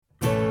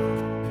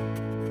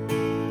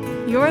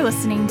You're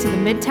listening to the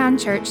Midtown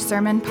Church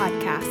Sermon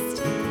Podcast.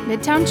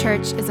 Midtown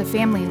Church is a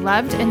family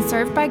loved and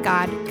served by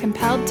God,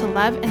 compelled to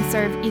love and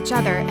serve each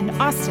other and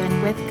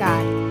Austin with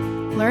God.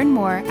 Learn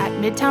more at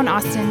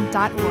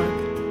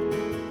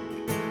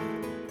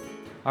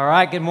midtownaustin.org. All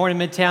right, good morning,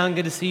 Midtown.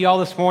 Good to see you all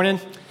this morning.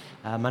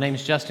 My name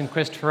is Justin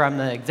Christopher. I'm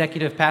the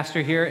executive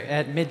pastor here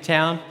at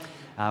Midtown.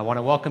 I want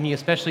to welcome you,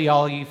 especially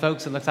all you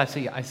folks. It looks like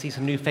I see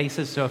some new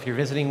faces, so if you're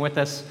visiting with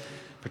us,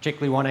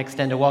 particularly want to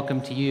extend a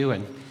welcome to you,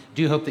 and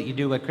do hope that you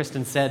do what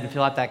Kristen said and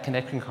fill out that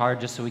connection card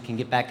just so we can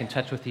get back in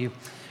touch with you.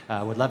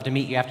 Would love to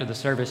meet you after the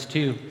service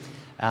too.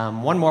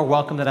 One more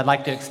welcome that I'd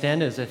like to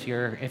extend is if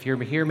you're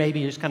here, maybe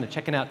you're just kind of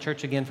checking out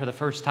church again for the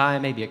first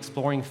time, maybe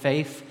exploring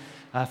faith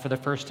for the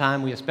first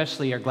time. We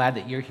especially are glad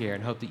that you're here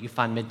and hope that you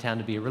find Midtown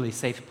to be a really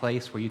safe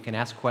place where you can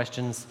ask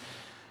questions,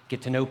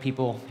 get to know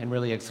people, and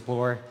really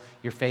explore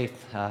your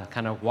faith,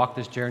 kind of walk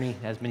this journey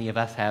as many of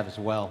us have as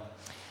well.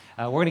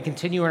 We're going to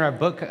continue in our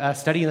book,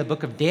 studying the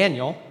book of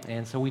Daniel,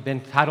 and so we've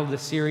been titled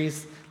this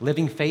series,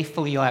 Living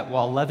Faithfully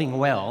While Loving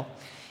Well.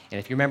 And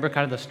if you remember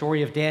kind of the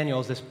story of Daniel,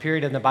 is this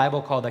period in the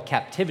Bible called the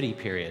captivity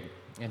period.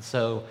 And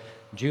so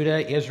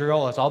Judah,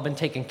 Israel has all been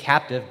taken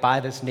captive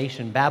by this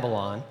nation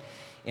Babylon,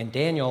 and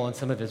Daniel and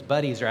some of his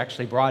buddies are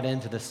actually brought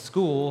into the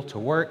school to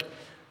work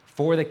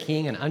for the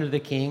king and under the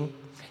king.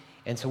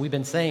 And so we've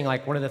been saying,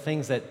 like, one of the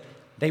things that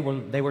they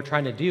were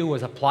trying to do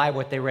was apply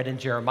what they read in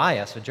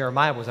Jeremiah. So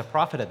Jeremiah was a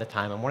prophet at the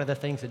time, and one of the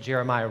things that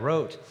Jeremiah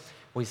wrote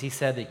was he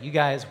said that you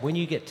guys, when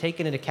you get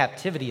taken into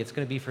captivity, it's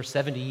going to be for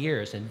 70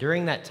 years, and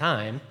during that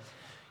time,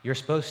 you're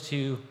supposed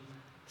to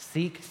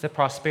seek the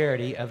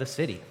prosperity of the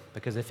city,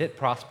 because if it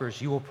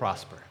prospers, you will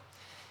prosper.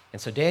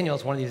 And so Daniel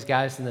is one of these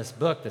guys in this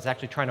book that's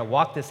actually trying to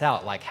walk this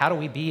out, like, how do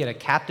we be in a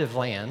captive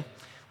land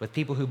with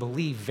people who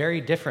believe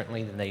very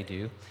differently than they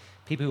do,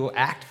 people who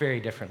act very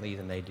differently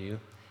than they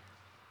do,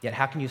 yet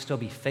how can you still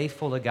be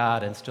faithful to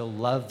God and still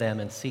love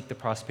them and seek the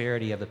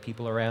prosperity of the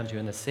people around you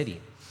in the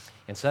city?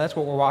 And so that's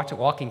what we're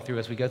walking through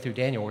as we go through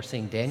Daniel. We're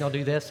seeing Daniel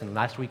do this, and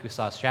last week we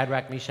saw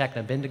Shadrach, Meshach,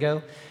 and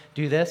Abednego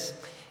do this.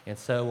 And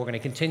so we're going to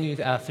continue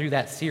through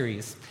that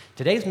series.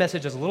 Today's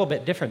message is a little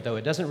bit different, though.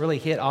 It doesn't really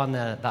hit on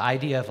the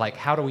idea of, like,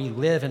 how do we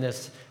live in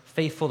this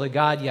faithful to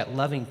God yet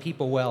loving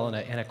people well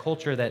in a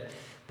culture that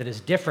is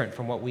different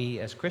from what we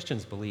as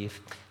Christians believe.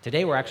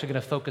 Today we're actually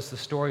going to focus the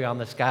story on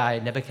this guy,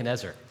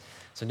 Nebuchadnezzar.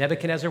 So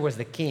Nebuchadnezzar was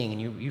the king,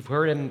 and you've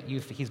heard him.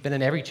 He's been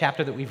in every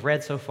chapter that we've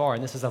read so far,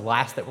 and this is the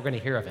last that we're going to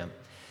hear of him.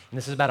 And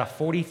this is about a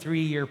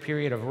 43-year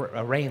period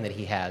of reign that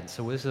he had.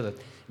 So this is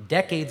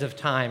decades of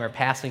time are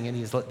passing in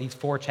these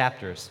four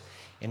chapters.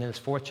 And in this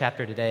fourth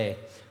chapter today,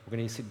 we're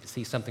going to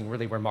see something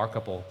really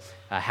remarkable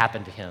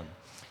happen to him.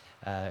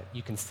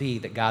 You can see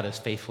that God is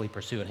faithfully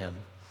pursuing him.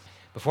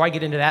 Before I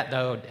get into that,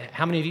 though,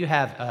 how many of you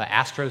have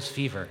Astros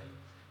fever? Are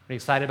you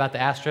excited about the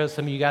Astros?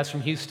 Some of you guys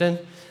from Houston?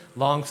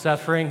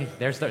 Long-suffering.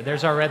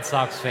 There's our Red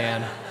Sox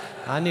fan.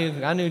 I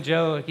knew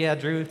Joe. Yeah,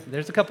 Drew.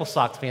 There's a couple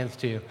Sox fans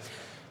too.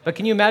 But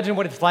can you imagine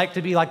what it's like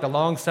to be like the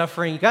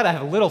long-suffering? You got to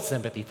have a little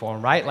sympathy for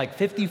them, right? Like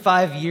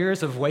 55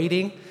 years of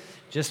waiting,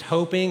 just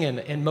hoping,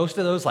 and most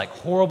of those like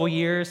horrible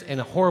years in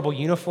horrible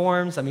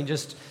uniforms. I mean,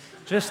 just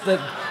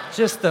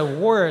the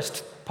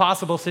worst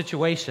possible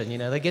situation. You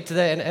know, they get to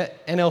the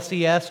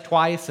NLCS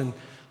twice and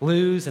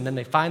lose, and then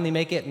they finally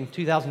make it in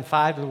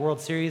 2005 to the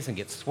World Series and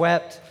get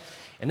swept.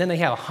 And then they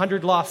have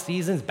 100 lost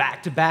seasons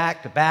back to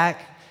back,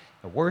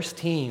 the worst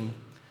team.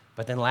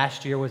 But then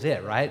last year was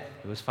it, right?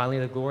 It was finally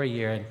the glory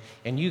year.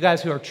 And you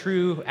guys who are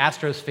true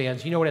Astros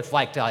fans, you know what it's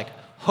like to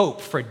hope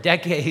for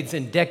decades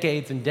and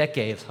decades and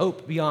decades,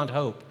 hope beyond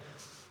hope.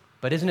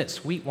 But isn't it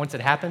sweet once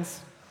it happens?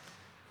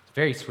 It's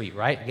very sweet,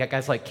 right? You got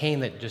guys like Kane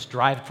that just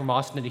drive from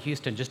Austin to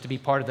Houston just to be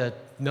part of the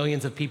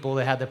millions of people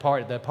that had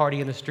the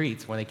party in the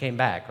streets when they came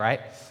back, right?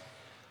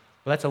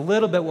 Well, that's a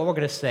little bit what we're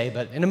going to say,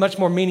 but in a much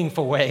more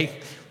meaningful way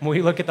when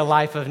we look at the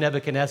life of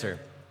Nebuchadnezzar.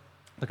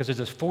 Because there's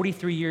this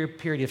 43-year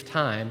period of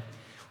time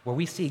where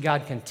we see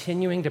God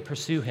continuing to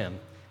pursue him,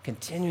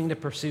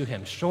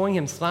 showing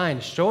him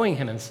signs, showing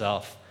him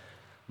himself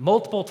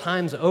multiple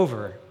times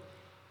over.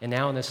 And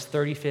now in this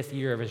 35th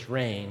year of his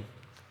reign,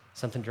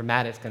 something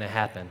dramatic is going to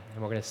happen.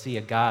 And we're going to see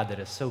a God that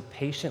is so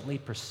patiently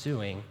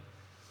pursuing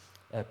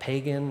a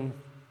pagan,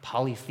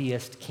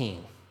 polytheist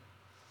king.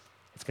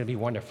 It's going to be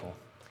wonderful.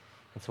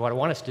 And so what I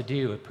want us to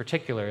do in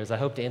particular is I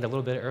hope to end a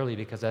little bit early,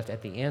 because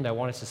at the end I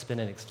want us to spend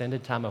an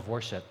extended time of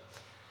worship,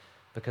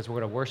 because we're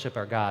going to worship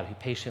our God who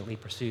patiently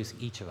pursues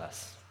each of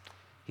us.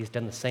 He's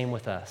done the same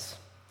with us.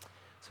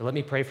 So let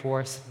me pray for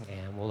us,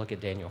 and we'll look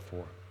at Daniel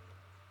 4.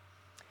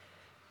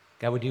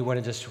 God, we do want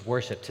to just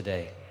worship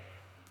today.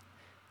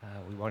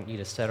 We want you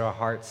to set our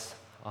hearts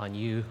on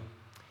you.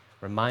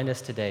 Remind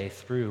us today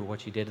through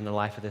what you did in the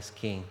life of this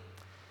king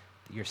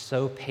that you're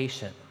so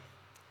patient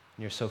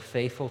and you're so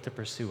faithful to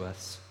pursue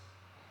us.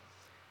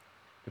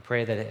 We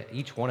pray that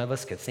each one of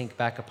us could think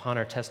back upon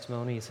our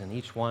testimonies, and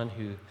each one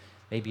who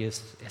maybe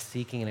is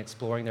seeking and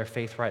exploring their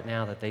faith right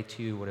now, that they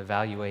too would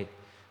evaluate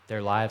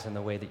their lives in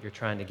the way that you're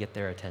trying to get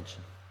their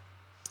attention.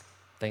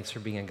 Thanks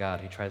for being a God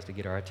who tries to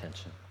get our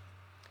attention.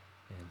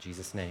 In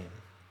Jesus' name,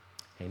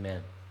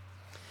 amen.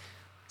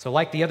 So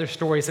like the other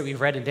stories that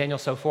we've read in Daniel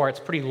so far, it's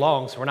pretty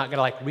long, so we're not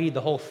going to read the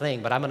whole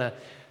thing, but I'm going to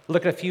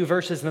look at a few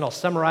verses and then I'll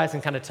summarize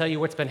and kind of tell you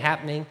what's been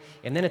happening.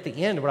 And then at the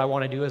end, what I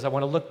want to do is I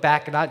want to look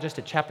back not just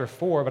at chapter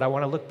 4, but I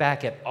want to look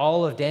back at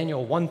all of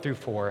Daniel 1 through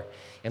 4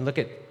 and look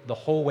at the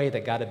whole way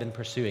that God had been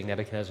pursuing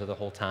Nebuchadnezzar the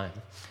whole time.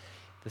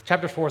 This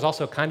chapter 4 is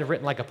also kind of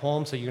written like a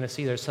poem, so you're going to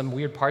see there's some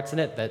weird parts in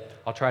it that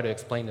I'll try to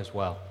explain as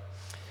well.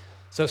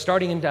 So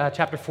starting in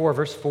chapter 4,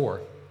 verse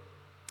 4,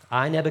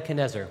 I,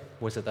 Nebuchadnezzar,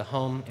 was at the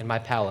home in my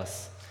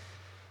palace,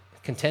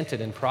 contented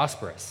and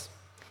prosperous.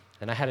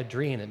 And I had a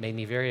dream that made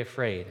me very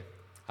afraid.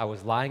 I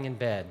was lying in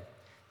bed.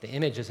 The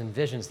images and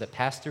visions that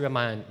passed through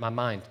my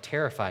mind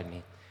terrified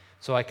me.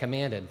 So I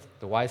commanded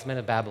the wise men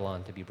of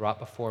Babylon to be brought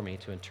before me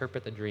to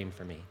interpret the dream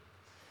for me.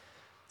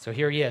 So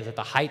here he is at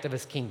the height of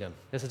his kingdom.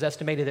 This is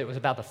estimated that it was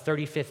about the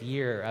 35th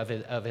year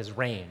of his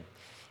reign.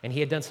 And he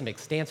had done some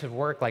extensive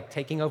work like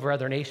taking over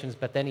other nations,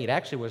 but then he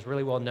actually was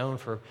really well known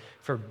for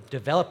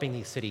developing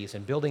these cities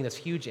and building this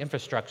huge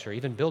infrastructure,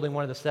 even building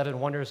one of the 7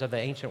 wonders of the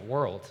ancient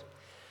world.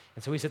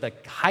 And so he's at the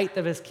height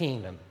of his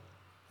kingdom,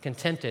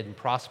 contented and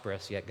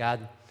prosperous, yet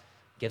God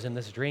gives him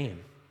this dream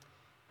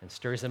and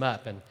stirs him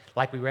up. And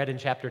like we read in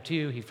chapter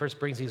 2, he first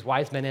brings these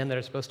wise men in that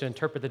are supposed to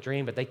interpret the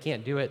dream, but they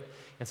can't do it.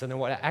 And so then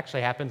what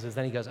actually happens is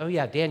then he goes, oh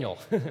yeah, Daniel,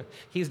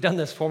 he's done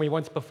this for me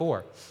once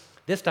before.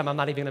 This time I'm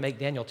not even going to make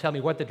Daniel tell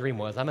me what the dream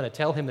was. I'm going to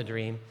tell him the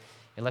dream,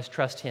 and let's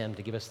trust him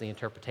to give us the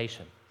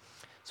interpretation.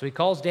 So he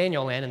calls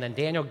Daniel in, and then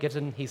Daniel gives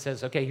him, he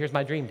says, okay, here's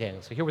my dream,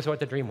 Daniel. So here was what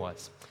the dream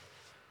was.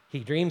 He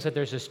dreams that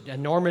there's this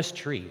enormous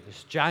tree,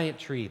 this giant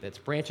tree that's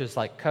branches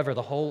like cover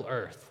the whole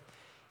earth.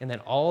 And then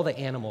all the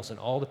animals and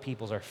all the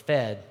peoples are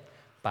fed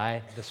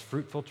by this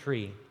fruitful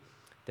tree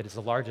that is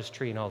the largest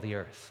tree in all the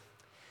earth.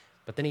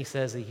 But then he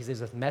says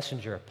a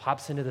messenger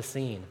pops into the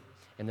scene,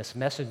 and this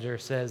messenger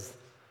says,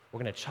 we're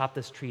going to chop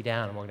this tree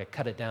down, and we're going to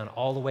cut it down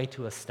all the way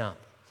to a stump.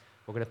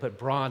 We're going to put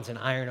bronze and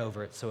iron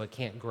over it so it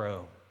can't grow.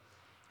 And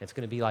it's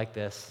going to be like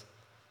this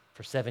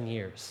for 7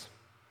 years.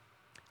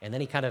 And then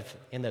he kind of,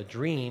 in the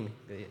dream,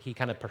 he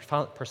kind of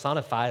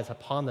personifies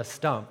upon the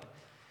stump,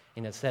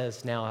 and it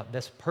says now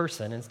this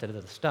person, instead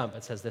of the stump,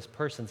 it says this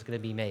person's going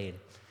to be made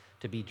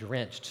to be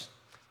drenched,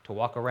 to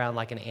walk around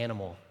like an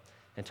animal,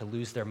 and to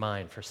lose their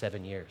mind for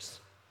 7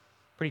 years.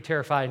 Pretty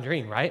terrifying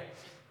dream, right?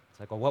 It's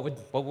like, well,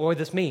 what would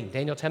this mean?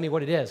 Daniel, tell me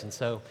what it is. And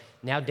so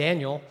now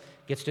Daniel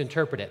gets to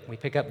interpret it. We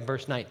pick up in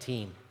verse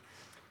 19.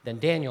 Then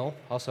Daniel,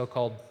 also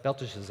called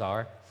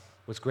Belteshazzar,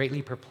 was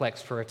greatly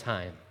perplexed for a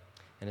time,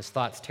 and his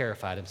thoughts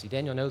terrified him. See,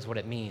 Daniel knows what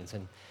it means,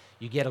 and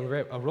you get a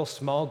real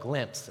small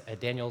glimpse at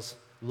Daniel's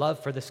love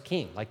for this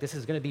king. Like, this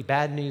is going to be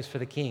bad news for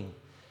the king.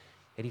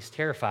 And he's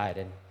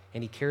terrified,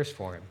 and he cares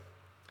for him.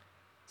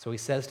 So he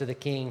says to the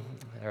king,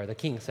 or the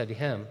king said to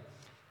him,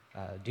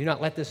 do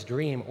not let this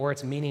dream or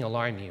its meaning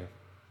alarm you.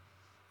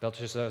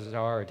 Belteshazzar,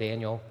 or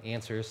Daniel,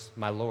 answers,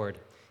 my lord,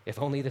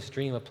 if only this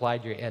dream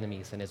applied to your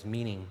enemies and its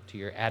meaning to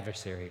your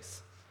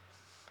adversaries.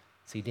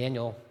 See,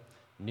 Daniel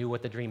knew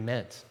what the dream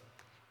meant.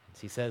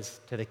 He says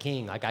to the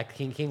king,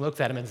 King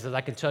looks at him and says,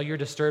 I can tell you're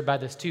disturbed by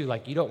this too.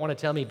 Like, you don't want to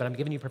tell me, but I'm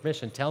giving you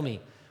permission. Tell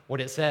me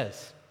what it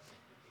says.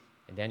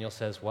 And Daniel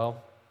says,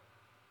 well,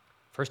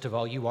 first of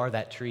all, you are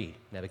that tree,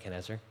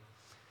 Nebuchadnezzar.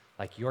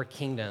 Like, your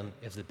kingdom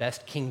is the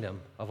best kingdom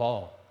of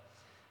all.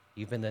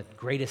 You've been the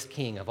greatest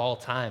king of all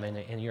time,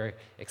 and you're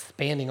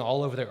expanding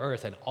all over the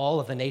earth, and all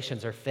of the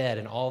nations are fed,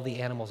 and all the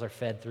animals are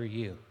fed through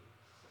you.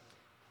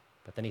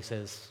 But then he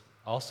says,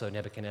 also,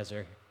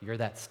 Nebuchadnezzar, you're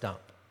that stump.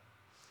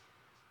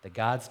 That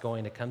God's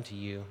going to come to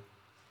you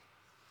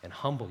and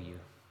humble you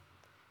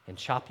and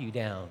chop you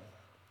down,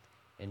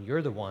 and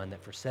you're the one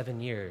that for 7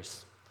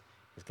 years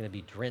is going to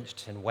be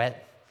drenched and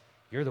wet.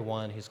 You're the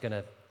one who's going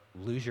to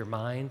lose your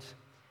mind,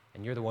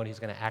 and you're the one who's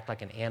going to act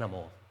like an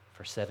animal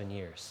for 7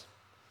 years.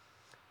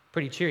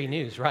 Pretty cheery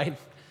news, right?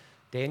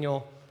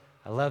 Daniel,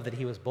 I love that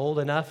he was bold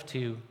enough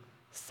to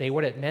say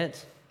what it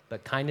meant,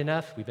 but kind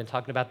enough. We've been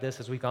talking about this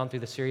as we've gone through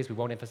the series. We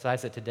won't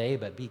emphasize it today,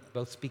 but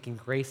both speaking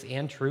grace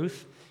and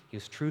truth. He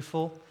was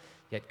truthful,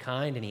 yet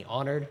kind, and he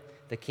honored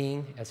the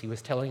king as he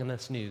was telling him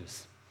this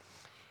news.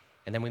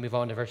 And then we move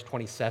on to verse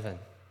 27,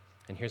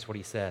 and here's what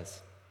he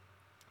says.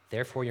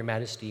 Therefore, your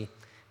majesty,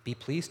 be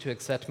pleased to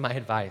accept my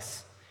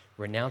advice.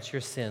 Renounce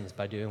your sins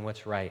by doing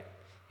what's right,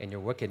 and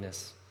your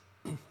wickedness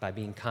by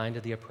being kind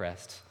to the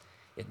oppressed.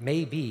 It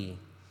may be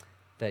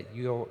that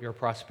your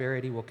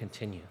prosperity will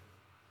continue.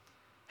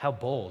 How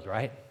bold,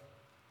 right?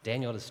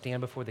 Daniel to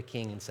stand before the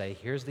king and say,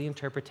 here's the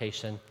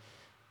interpretation.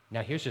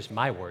 Now, here's just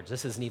my words.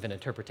 This isn't even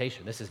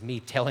interpretation. This is me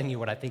telling you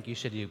what I think you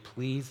should do.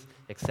 Please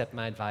accept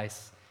my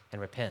advice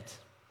and repent.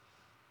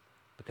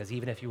 Because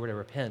even if you were to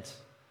repent,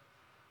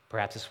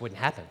 perhaps this wouldn't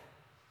happen.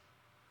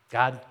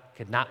 God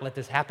could not let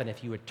this happen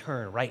if you would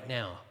turn right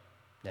now,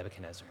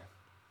 Nebuchadnezzar.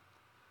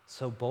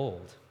 So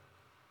bold,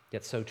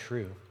 yet so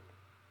true.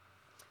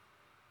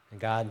 And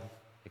God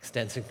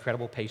extends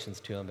incredible patience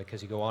to him,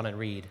 because you go on and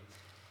read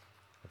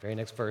the very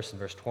next verse, in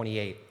verse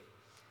 28.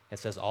 It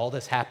says, all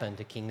this happened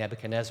to King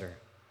Nebuchadnezzar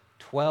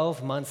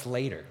 12 months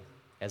later,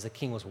 as the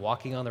king was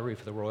walking on the roof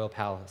of the royal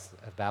palace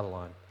of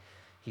Babylon.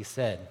 He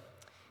said,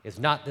 Is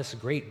not this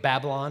great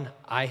Babylon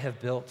I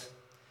have built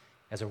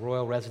as a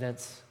royal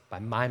residence by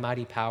my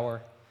mighty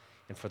power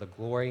and for the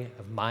glory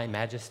of my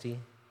majesty?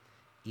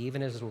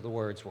 Even as the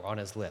words were on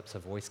his lips, a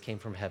voice came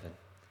from heaven.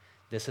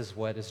 This is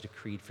what is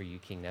decreed for you,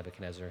 King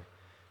Nebuchadnezzar.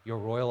 Your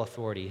royal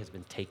authority has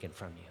been taken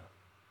from you.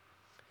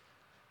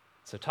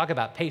 So talk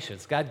about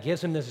patience. God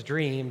gives him this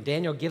dream.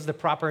 Daniel gives the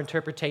proper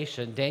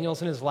interpretation.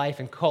 Daniel's in his life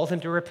and calls him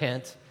to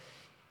repent,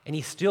 and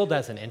he still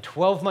doesn't. And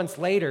 12 months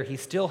later, he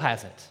still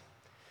hasn't.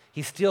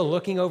 He's still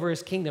looking over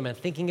his kingdom and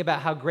thinking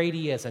about how great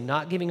he is and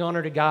not giving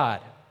honor to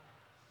God.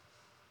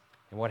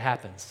 And what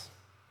happens?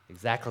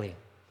 Exactly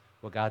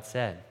what God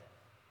said.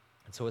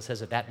 And so it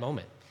says at that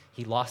moment,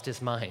 he lost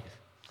his mind.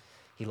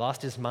 He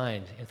lost his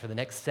mind, and for the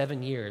next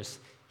 7 years,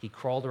 he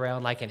crawled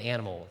around like an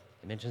animal.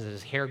 It mentions that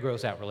his hair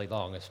grows out really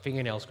long, his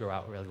fingernails grow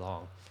out really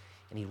long,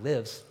 and he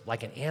lives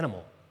like an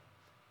animal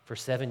for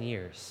 7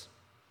 years,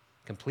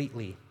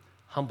 completely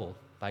humbled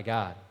by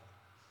God.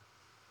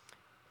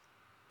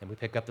 And we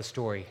pick up the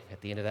story at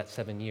the end of that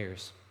 7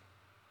 years.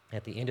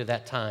 At the end of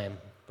that time,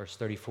 verse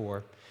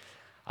 34,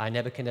 I,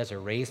 Nebuchadnezzar,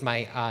 raised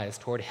my eyes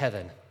toward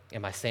heaven,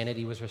 and my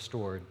sanity was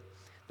restored.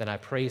 Then I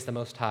praised the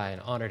Most High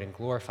and honored and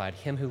glorified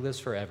him who lives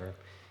forever.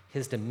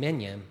 His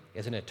dominion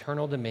is an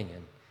eternal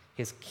dominion.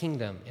 His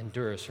kingdom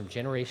endures from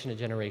generation to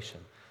generation.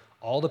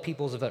 All the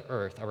peoples of the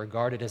earth are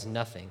regarded as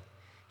nothing.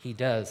 He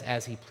does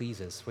as he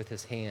pleases with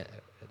his hand,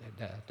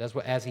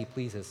 as he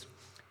pleases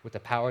with the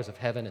powers of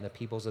heaven and the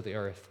peoples of the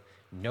earth.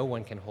 No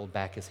one can hold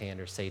back his hand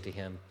or say to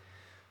him,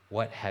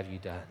 what have you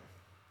done?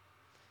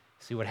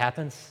 See what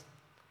happens?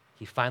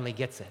 He finally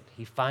gets it.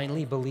 He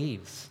finally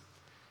believes.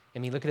 I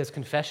mean, look at his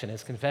confession.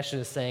 His confession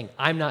is saying,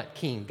 I'm not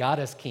king. God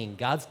is king.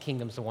 God's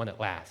kingdom's the one that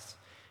lasts.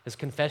 His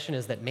confession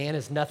is that man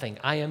is nothing.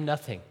 I am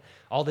nothing.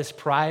 All this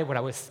pride when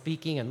I was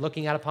speaking and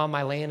looking out upon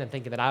my land and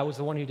thinking that I was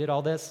the one who did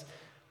all this,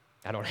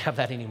 I don't have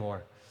that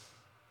anymore.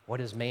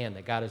 What is man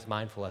that God is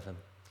mindful of him?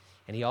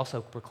 And he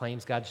also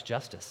proclaims God's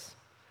justice,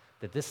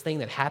 that this thing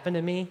that happened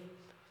to me,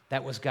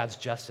 that was God's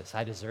justice.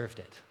 I deserved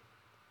it.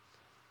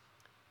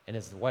 And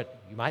as what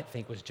you might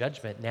think was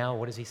judgment, now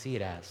what does he see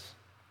it as?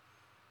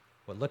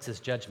 What looks as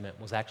judgment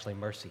was actually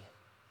mercy.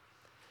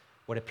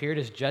 What appeared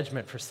as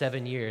judgment for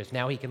 7 years,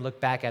 now he can look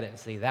back at it and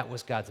say, that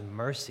was God's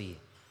mercy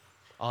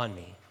on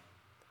me.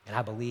 And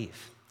I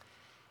believe.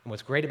 And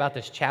what's great about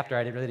this chapter,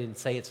 I really didn't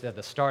say it at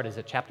the start, is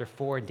that chapter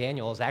 4 in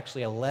Daniel is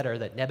actually a letter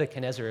that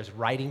Nebuchadnezzar is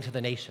writing to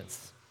the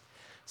nations.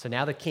 So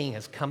now the king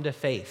has come to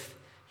faith.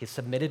 He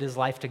submitted his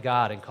life to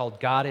God and called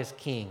God his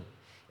king.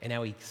 And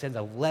now he sends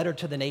a letter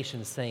to the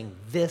nations saying,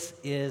 this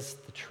is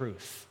the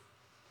truth.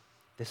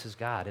 This is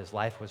God. His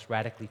life was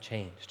radically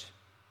changed.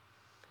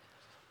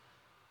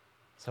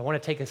 So I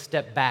want to take a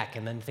step back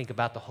and then think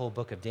about the whole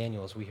book of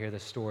Daniel as we hear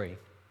this story.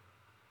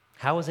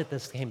 How is it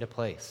this came to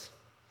place?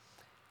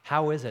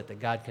 How is it that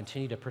God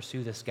continued to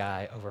pursue this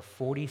guy over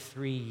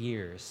 43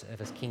 years of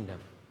his kingdom?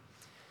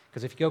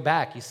 Because if you go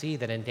back, you see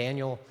that in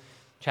Daniel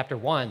chapter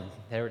 1,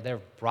 they're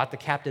brought the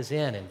captives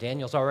in, and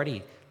Daniel's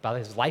already, by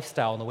his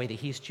lifestyle and the way that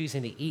he's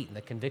choosing to eat and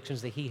the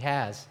convictions that he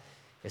has,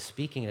 is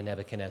speaking to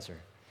Nebuchadnezzar.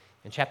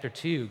 In chapter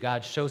 2,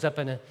 God shows up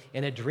in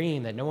a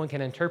dream that no one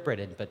can interpret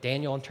it, but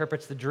Daniel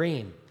interprets the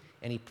dream,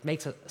 and he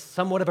makes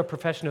somewhat of a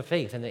profession of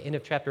faith in the end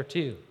of chapter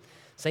 2.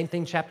 Same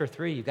thing chapter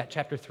 3. You've got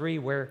chapter 3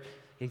 where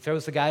he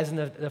throws the guys in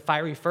the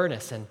fiery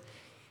furnace, and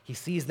he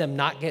sees them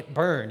not get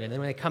burned, and then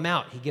when they come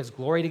out, he gives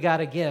glory to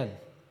God again.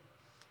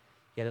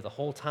 Yet at the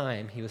whole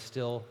time, he was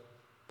still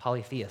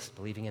polytheist,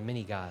 believing in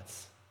many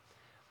gods.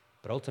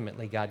 But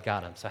ultimately, God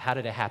got him. So how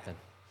did it happen?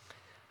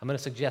 I'm going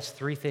to suggest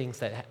 3 things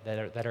that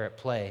are at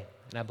play,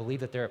 and I believe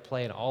that they're at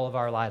play in all of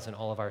our lives and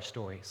all of our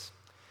stories.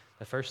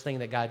 The first thing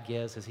that God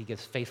gives is he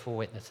gives faithful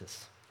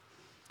witnesses.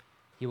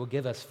 He will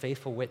give us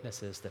faithful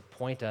witnesses that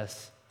point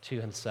us to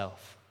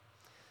himself.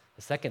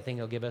 The second thing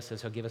he'll give us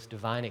is he'll give us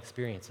divine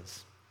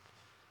experiences.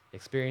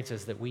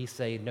 Experiences that we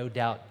say, no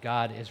doubt,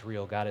 God is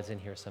real. God is in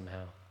here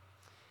somehow.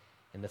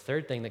 And the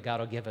third thing that God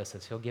will give us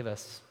is he'll give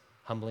us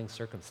humbling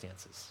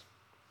circumstances.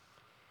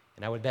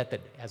 And I would bet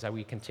that as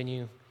we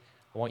continue,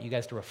 I want you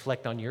guys to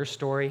reflect on your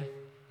story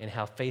and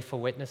how faithful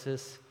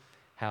witnesses,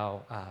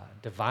 how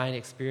divine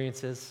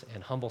experiences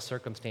and humble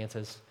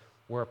circumstances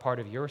were a part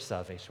of your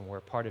salvation, were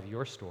a part of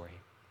your story.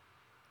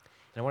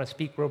 And I want to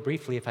speak real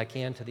briefly, if I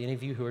can, to any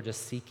of you who are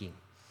just seeking.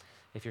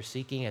 If you're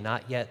seeking and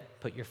not yet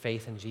put your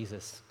faith in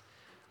Jesus,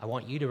 I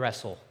want you to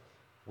wrestle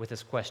with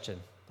this question,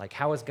 like,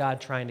 how is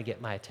God trying to get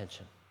my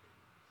attention?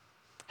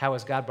 How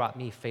has God brought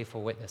me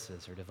faithful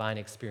witnesses or divine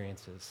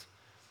experiences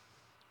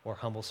or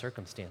humble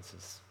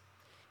circumstances?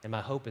 And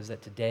my hope is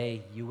that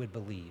today you would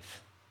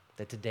believe,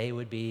 that today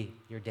would be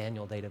your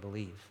Daniel day to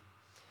believe.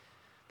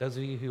 Those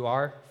of you who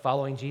are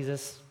following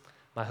Jesus,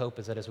 my hope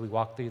is that as we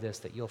walk through this,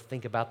 that you'll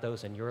think about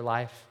those in your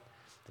life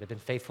that have been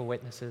faithful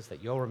witnesses,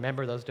 that you'll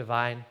remember those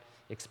divine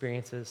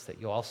experiences, that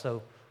you'll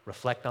also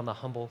reflect on the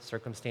humble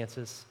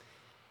circumstances,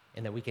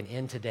 and that we can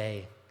end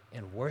today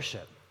in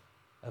worship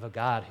of a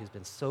God who's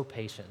been so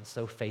patient and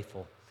so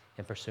faithful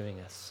in pursuing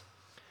us.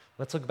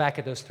 Let's look back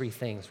at those 3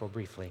 things real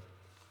briefly.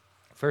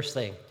 First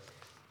thing,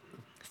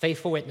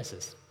 faithful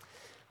witnesses.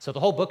 So the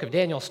whole book of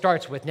Daniel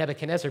starts with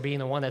Nebuchadnezzar being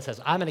the one that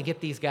says, I'm going to get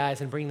these guys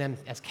and bring them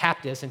as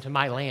captives into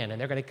my land, and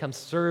they're going to come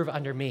serve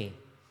under me.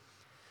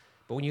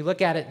 But when you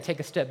look at it and take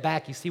a step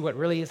back, you see what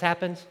really has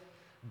happened.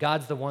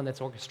 God's the one that's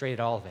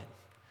orchestrated all of it.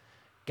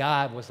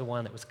 God was the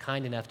one that was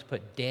kind enough to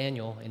put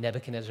Daniel in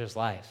Nebuchadnezzar's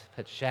life,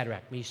 put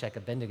Shadrach, Meshach,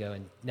 Abednego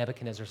in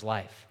Nebuchadnezzar's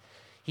life.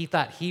 He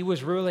thought he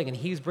was ruling and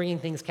he was bringing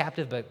things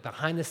captive, but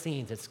behind the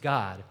scenes, it's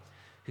God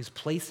who's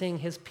placing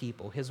his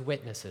people, his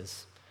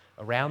witnesses,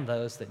 around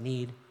those that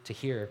need to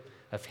hear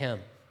of him.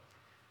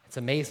 It's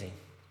amazing.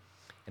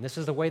 And this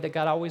is the way that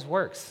God always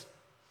works.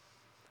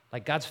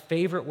 Like God's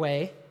favorite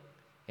way,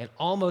 and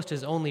almost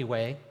his only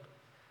way,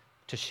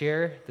 to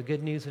share the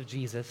good news of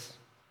Jesus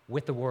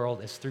with the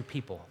world is through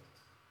people.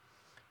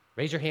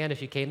 Raise your hand if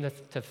you came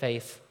to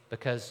faith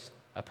because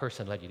a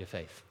person led you to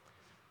faith.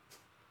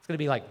 It's going to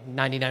be like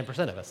 99%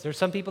 of us. There's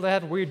some people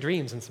that have weird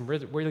dreams and some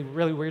really,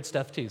 really weird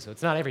stuff too, so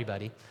it's not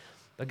everybody.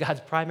 But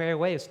God's primary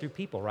way is through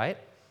people, right?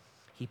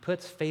 He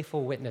puts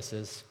faithful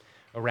witnesses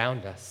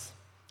around us.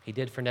 He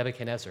did for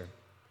Nebuchadnezzar.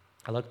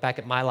 I look back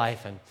at my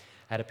life and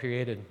had a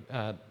period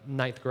in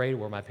ninth grade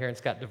where my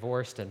parents got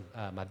divorced and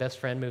my best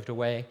friend moved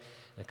away,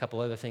 and a couple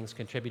other things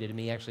contributed to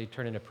me actually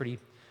turning a pretty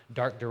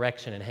dark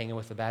direction and hanging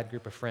with a bad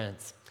group of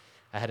friends.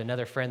 I had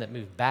another friend that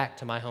moved back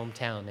to my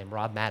hometown named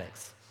Rob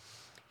Maddox.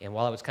 And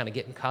while I was kind of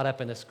getting caught up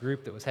in this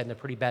group that was heading a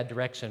pretty bad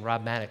direction,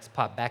 Rob Maddox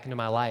popped back into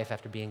my life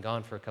after being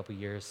gone for a couple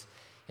years,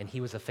 and he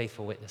was a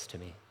faithful witness to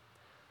me,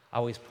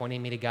 always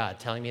pointing me to God,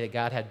 telling me that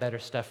God had better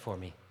stuff for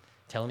me,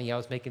 telling me I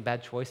was making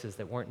bad choices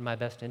that weren't in my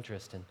best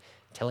interest, and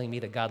telling me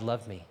that God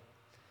loved me.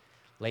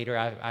 Later,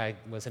 I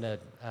was in a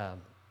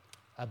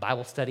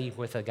Bible study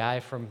with a guy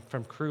from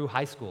Crew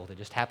High School that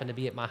just happened to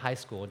be at my high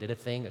school and did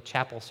a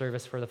chapel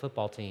service for the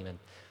football team. And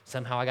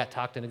somehow I got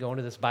talked into going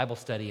to this Bible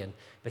study and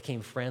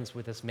became friends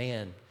with this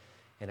man.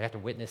 And I got to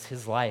witness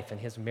his life and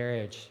his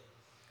marriage.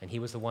 And he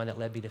was the one that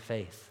led me to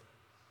faith.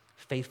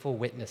 Faithful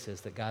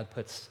witnesses that God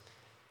puts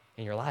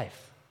in your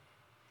life.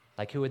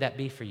 Like, who would that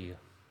be for you?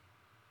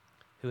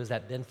 Who has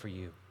that been for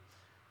you?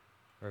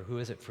 Or who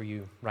is it for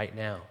you right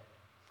now?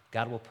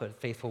 God will put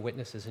faithful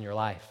witnesses in your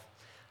life.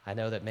 I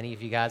know that many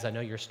of you guys, I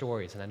know your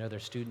stories, and I know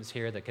there's students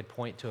here that could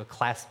point to a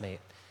classmate,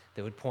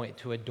 that would point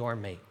to a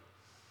dorm mate,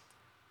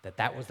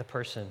 that was the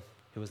person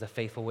who was a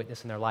faithful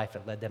witness in their life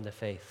that led them to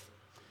faith.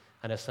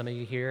 I know some of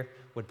you here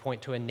would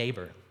point to a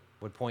neighbor,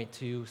 would point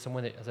to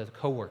someone that was a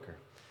coworker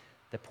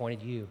that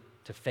pointed you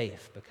to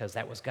faith because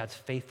that was God's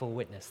faithful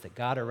witness that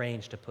God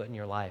arranged to put in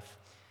your life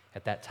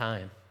at that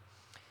time.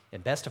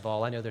 And best of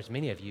all, I know there's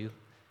many of you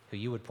who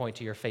you would point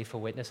to your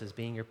faithful witness as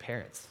being your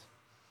parents,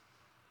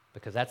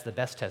 because that's the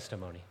best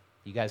testimony.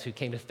 You guys who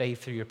came to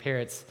faith through your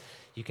parents,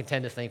 you can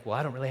tend to think, well,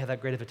 I don't really have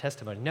that great of a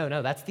testimony.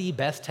 No, that's the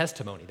best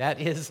testimony.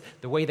 That is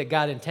the way that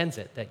God intends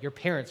it, that your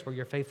parents were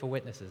your faithful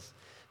witnesses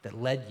that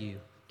led you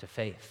to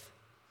faith.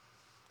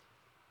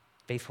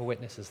 Faithful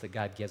witnesses that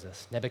God gives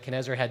us.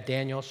 Nebuchadnezzar had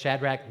Daniel,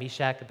 Shadrach,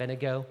 Meshach,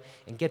 Abednego,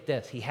 and get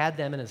this, he had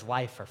them in his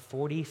life for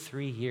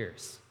 43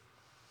 years.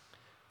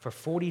 For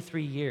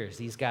 43 years,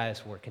 these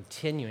guys were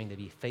continuing to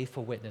be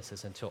faithful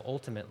witnesses until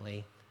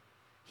ultimately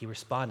he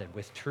responded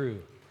with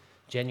true,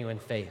 genuine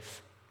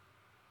faith.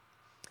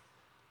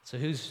 So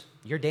who's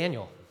your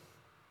Daniel?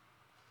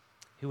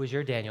 Who was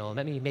your Daniel? And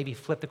let me maybe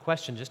flip the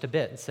question just a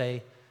bit and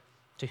say,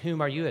 to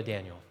whom are you a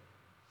Daniel?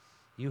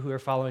 You who are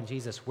following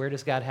Jesus, where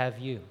does God have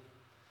you?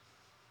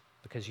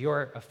 Because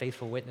you're a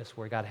faithful witness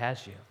where God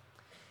has you.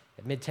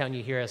 At Midtown,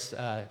 you hear us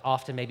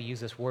often maybe use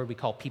this word we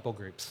call people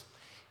groups.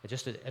 It's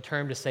just a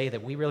term to say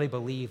that we really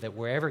believe that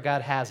wherever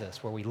God has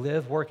us, where we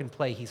live, work, and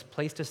play, he's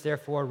placed us there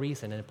for a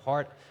reason, and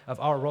part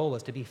of our role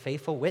is to be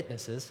faithful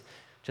witnesses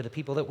to the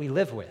people that we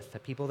live with, the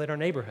people that are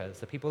neighborhoods,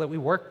 the people that we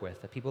work with,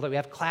 the people that we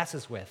have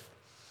classes with.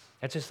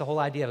 That's just the whole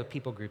idea of a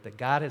people group, that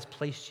God has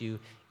placed you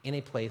in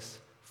a place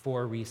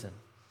for a reason.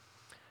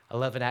 I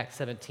love in Acts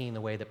 17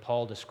 the way that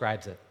Paul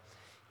describes it.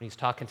 When he's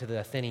talking to the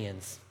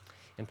Athenians,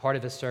 in part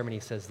of his sermon he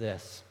says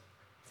this,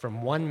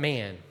 "From one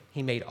man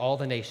he made all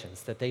the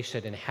nations, that they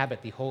should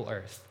inhabit the whole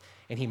earth.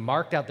 And he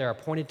marked out their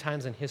appointed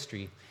times in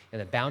history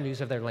and the boundaries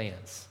of their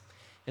lands."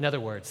 In other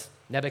words,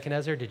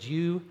 Nebuchadnezzar, did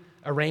you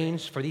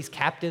arrange for these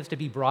captives to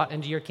be brought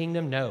into your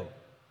kingdom? No.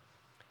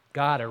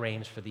 God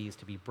arranged for these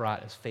to be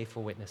brought as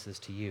faithful witnesses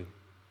to you.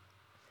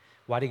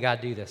 Why did God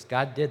do this?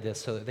 God did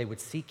this so that they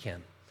would seek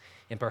him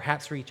and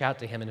perhaps reach out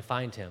to him and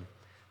find him,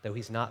 though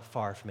he's not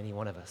far from any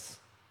one of us.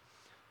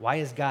 Why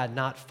is God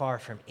not far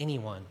from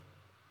anyone?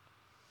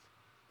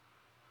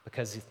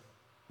 Because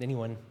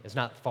anyone is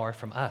not far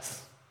from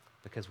us,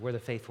 because we're the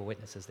faithful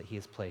witnesses that he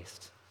has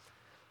placed.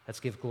 Let's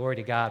give glory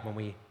to God when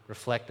we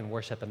reflect and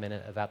worship a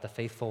minute about the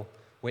faithful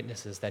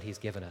witnesses that he's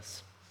given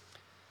us.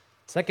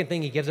 Second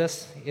thing he gives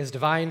us is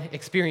divine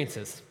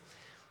experiences.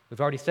 We've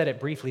already said it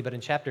briefly, but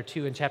in chapter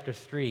 2 and chapter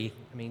 3,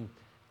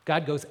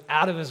 God goes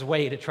out of his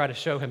way to try to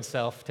show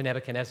himself to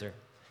Nebuchadnezzar.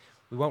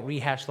 We won't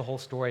rehash the whole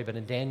story, but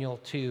in Daniel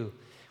 2,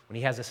 when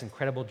he has this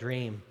incredible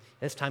dream.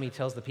 This time he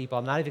tells the people,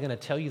 I'm not even going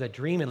to tell you the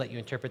dream and let you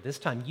interpret. This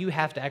time you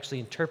have to actually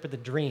interpret the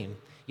dream.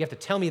 You have to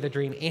tell me the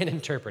dream and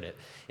interpret it.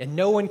 And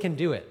no one can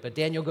do it. But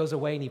Daniel goes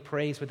away and he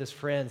prays with his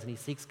friends and he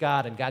seeks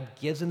God, and God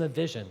gives him the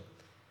vision,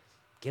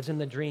 gives him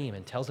the dream,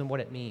 and tells him what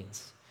it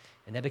means.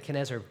 And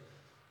Nebuchadnezzar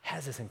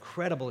has this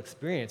incredible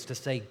experience to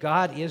say,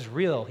 God is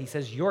real. He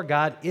says, your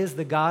God is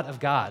the God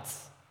of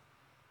gods.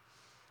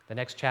 The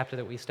next chapter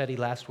that we studied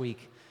last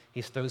week,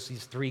 he throws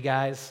these three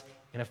guys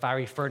in a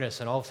fiery furnace,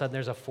 and all of a sudden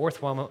there's a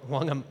fourth one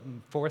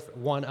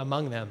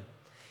among them.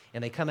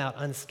 And they come out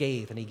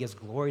unscathed, and he gives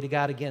glory to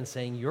God again,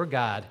 saying, your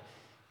God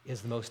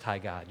is the Most High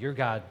God. Your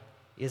God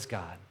is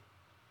God.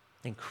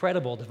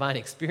 Incredible divine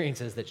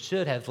experiences that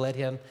should have led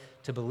him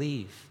to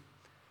believe,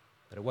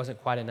 but it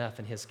wasn't quite enough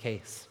in his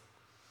case.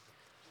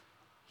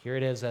 Here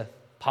it is, a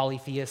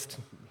polytheist,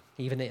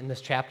 even in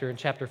this chapter, in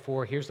chapter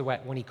 4, here's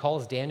when he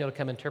calls Daniel to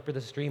come interpret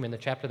this dream in the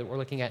chapter that we're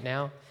looking at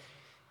now.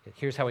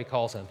 Here's how he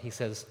calls him. He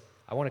says,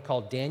 I want to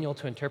call Daniel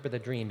to interpret the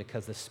dream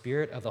because the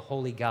spirit of the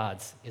holy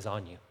gods is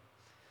on you.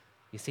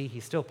 You see,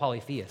 he's still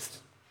polytheist.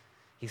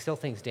 He still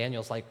thinks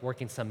Daniel's like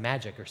working some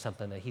magic or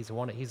something, that he's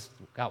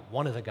got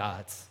one of the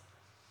gods.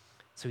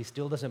 So he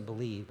still doesn't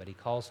believe, but he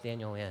calls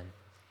Daniel in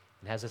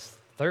and has this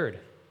third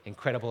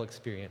incredible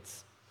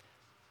experience.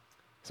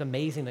 It's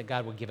amazing that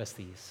God will give us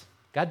these.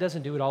 God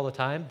doesn't do it all the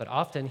time, but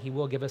often he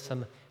will give us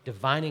some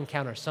divine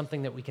encounter,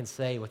 something that we can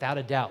say without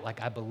a doubt,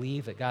 like I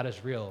believe that God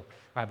is real,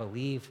 or I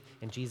believe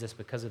in Jesus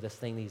because of this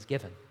thing that he's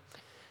given.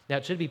 Now,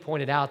 it should be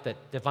pointed out that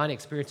divine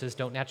experiences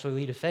don't naturally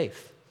lead to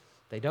faith.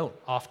 They don't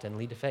often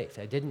lead to faith.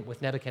 They didn't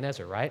with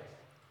Nebuchadnezzar, right?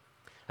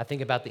 I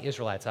think about the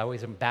Israelites. I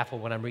always am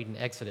baffled when I'm reading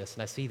Exodus,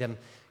 and I see them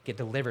get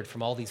delivered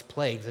from all these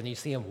plagues, and you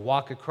see them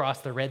walk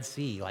across the Red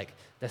Sea, like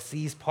the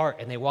seas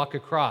part, and they walk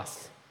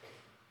across.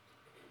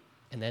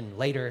 And then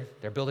later,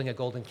 they're building a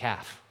golden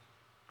calf,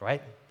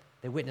 right?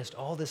 They witnessed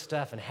all this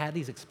stuff and had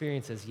these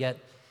experiences, yet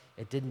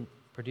it didn't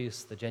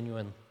produce the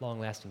genuine,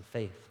 long-lasting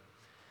faith.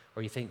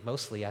 Or you think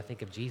mostly, I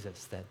think of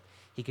Jesus, that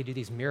he could do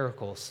these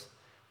miracles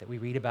that we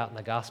read about in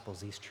the Gospels,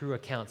 these true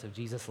accounts of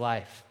Jesus'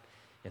 life,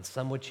 and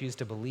some would choose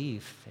to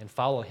believe and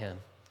follow him.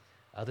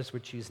 Others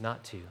would choose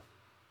not to,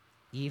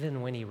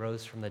 even when he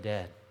rose from the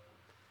dead.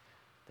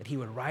 That he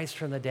would rise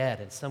from the dead,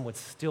 and some would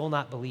still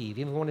not believe.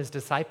 Even one of his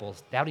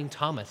disciples, doubting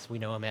Thomas, we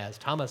know him as.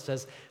 Thomas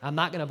says, I'm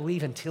not going to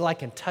believe until I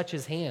can touch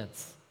his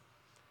hands.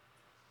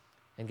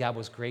 And God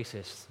was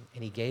gracious,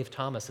 and he gave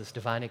Thomas this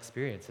divine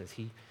experiences.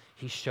 He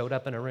showed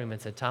up in a room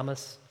and said,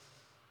 Thomas,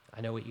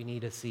 I know what you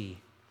need to see.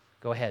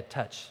 Go ahead,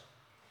 touch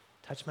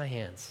my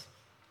hands.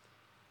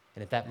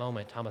 And at that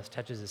moment, Thomas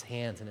touches his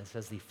hands, and it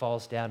says he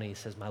falls down, and he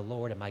says, my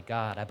Lord and my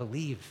God, I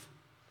believe.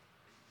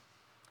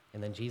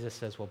 And then Jesus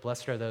says, well,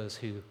 blessed are those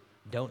who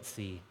don't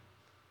see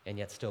and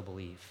yet still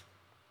believe.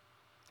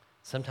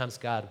 Sometimes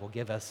God will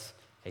give us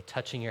a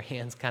touching your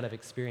hands kind of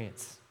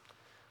experience,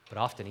 but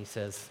often he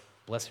says,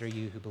 blessed are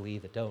you who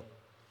believe that don't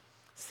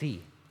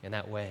see in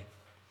that way.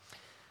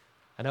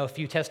 I know a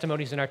few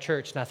testimonies in our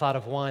church, and I thought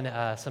of one.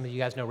 Some of you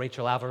guys know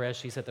Rachel Alvarez.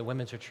 She's at the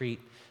women's retreat.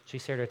 She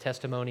shared her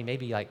testimony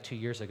maybe like 2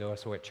 years ago or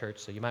so at church,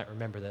 so you might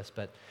remember this,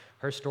 but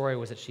her story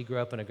was that she grew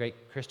up in a great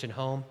Christian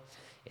home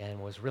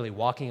and was really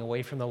walking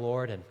away from the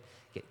Lord and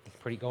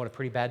going a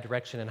pretty bad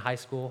direction in high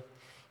school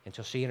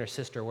until she and her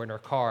sister were in her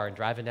car and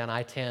driving down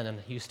I-10 in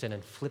Houston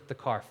and flipped the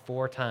car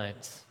 4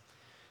 times.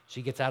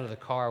 She gets out of the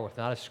car with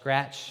not a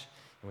scratch,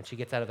 and when she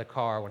gets out of the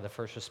car, one of the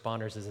first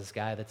responders is this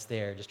guy that's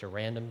there, just a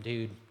random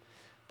dude,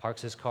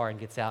 parks his car and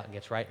gets out and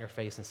gets right in her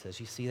face and says,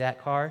 you see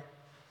that car?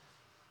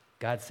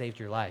 God saved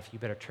your life. You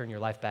better turn your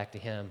life back to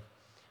him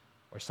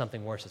or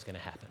something worse is going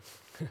to happen.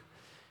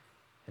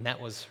 And that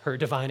was her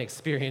divine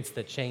experience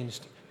that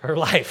changed her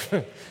life,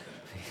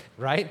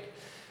 right?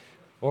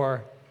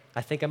 Or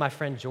I think of my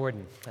friend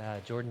Jordan.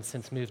 Jordan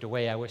since moved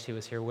away. I wish he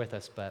was here with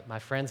us, but my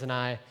friends and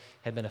I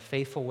have been a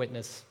faithful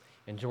witness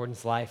in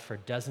Jordan's life for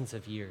dozens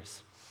of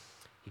years.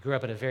 He grew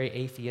up in a very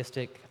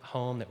atheistic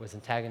home that was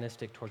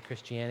antagonistic toward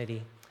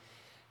Christianity.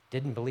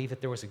 Didn't believe that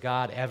there was a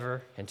God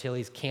ever until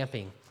he's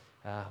camping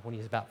when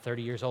he's about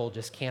 30 years old,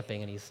 just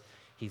camping, and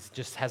he's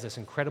just has this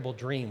incredible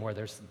dream where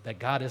that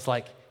God is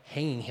like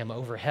hanging him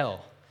over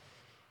hell,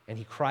 and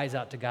he cries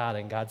out to God,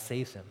 and God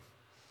saves him.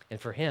 And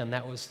for him,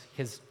 that was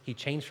he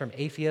changed from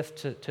atheist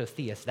to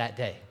theist that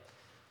day.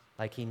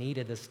 Like he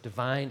needed this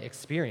divine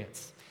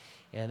experience.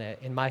 And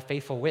in my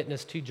faithful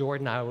witness to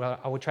Jordan,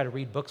 I would try to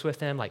read books with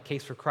him, like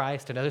Case for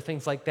Christ and other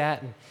things like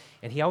that.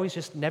 And he always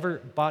just never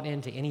bought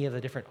into any of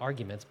the different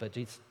arguments, but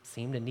just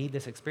seemed to need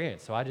this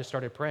experience. So I just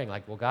started praying,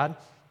 like, well, God,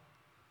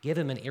 give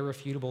him an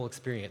irrefutable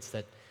experience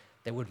that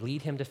would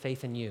lead him to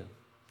faith in you.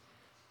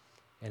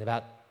 And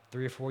about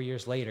 3 or 4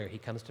 years later, he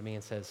comes to me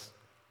and says,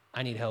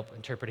 I need help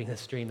interpreting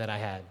this dream that I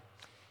had.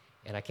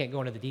 And I can't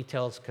go into the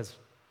details because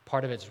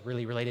part of it's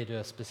really related to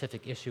a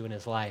specific issue in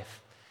his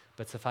life.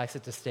 But suffice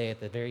it to say,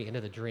 at the very end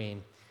of the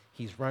dream,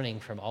 he's running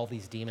from all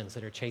these demons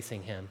that are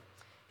chasing him.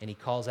 And he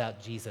calls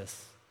out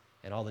Jesus,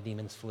 and all the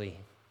demons flee.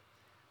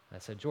 And I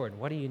said, Jordan,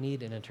 what do you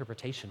need an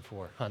interpretation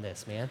for on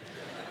this, man?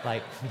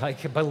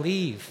 like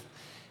believe.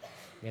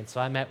 And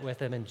so I met with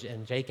him,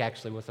 and Jake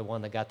actually was the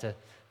one that got to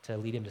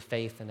lead him to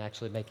faith and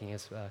actually making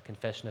his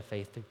confession of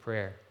faith through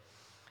prayer.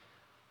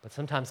 But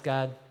sometimes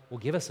God will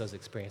give us those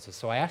experiences.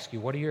 So I ask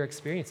you, what are your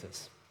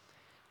experiences?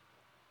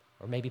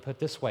 Or maybe put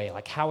this way,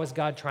 like, how is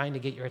God trying to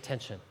get your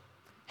attention?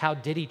 How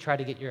did he try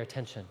to get your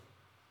attention?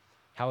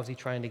 How is he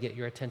trying to get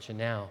your attention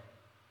now?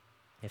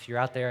 If you're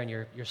out there and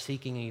you're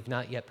seeking and you've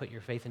not yet put your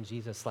faith in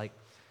Jesus, like,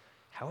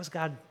 how is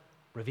God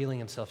revealing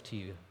himself to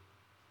you?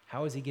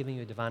 How is he giving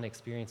you divine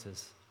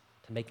experiences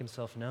to make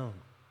himself known?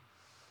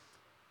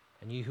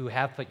 And you who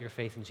have put your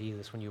faith in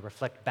Jesus, when you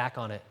reflect back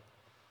on it,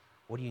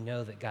 what do you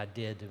know that God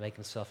did to make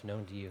himself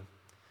known to you?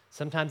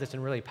 Sometimes it's in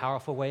really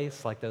powerful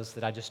ways, like those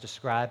that I just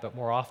described, but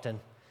more often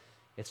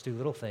it's through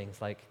little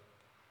things, like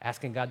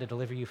asking God to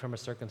deliver you from a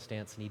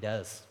circumstance, and he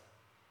does.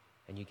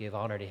 And you give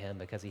honor to him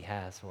because he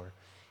has, or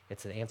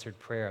it's an answered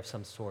prayer of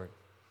some sort.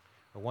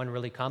 Or one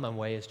really common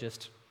way is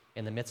just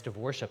in the midst of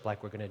worship,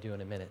 like we're going to do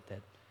in a minute, that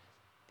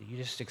you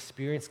just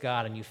experience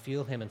God and you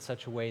feel him in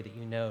such a way that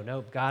you know,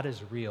 no, God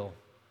is real.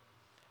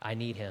 I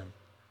need him.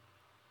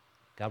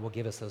 God will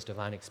give us those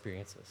divine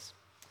experiences.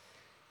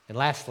 And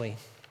lastly,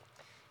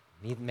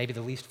 maybe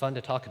the least fun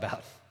to talk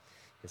about,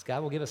 is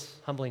God will give us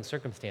humbling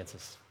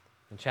circumstances.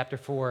 In chapter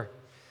 4,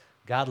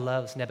 God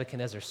loves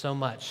Nebuchadnezzar so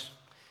much.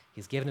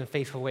 He's given him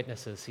faithful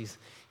witnesses.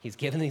 He's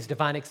given these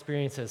divine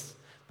experiences,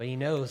 but he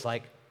knows,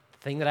 like, the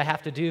thing that I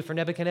have to do for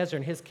Nebuchadnezzar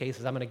in his case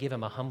is I'm going to give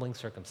him a humbling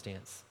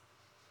circumstance.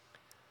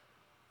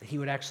 That he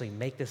would actually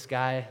make this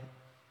guy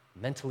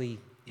mentally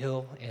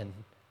ill and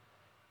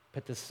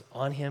put this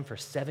on him for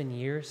 7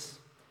 years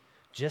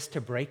just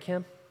to break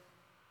him.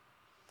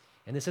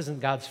 And this isn't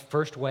God's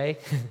first way.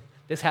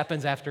 This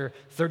happens after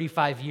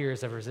 35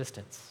 years of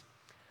resistance.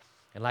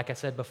 And like I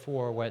said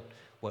before, what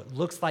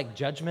looks like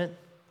judgment,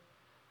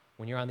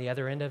 when you're on the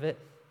other end of it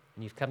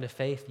and you've come to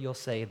faith, you'll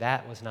say,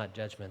 that was not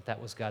judgment.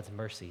 That was God's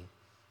mercy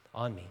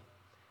on me.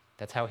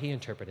 That's how he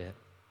interpreted it.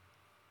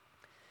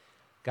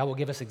 God will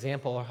give us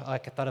example. I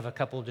thought of a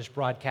couple just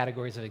broad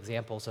categories of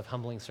examples of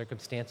humbling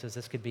circumstances.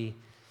 This could be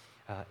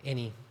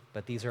any,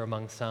 but these are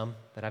among some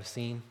that I've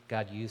seen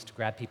God use to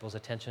grab people's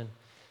attention.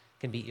 It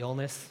can be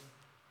illness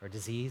or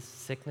disease,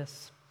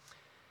 sickness.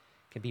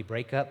 It can be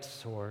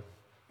breakups or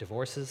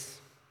divorces.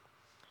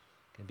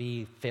 It can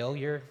be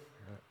failure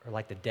or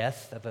like the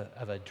death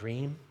of a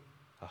dream,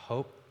 a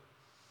hope.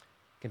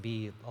 It can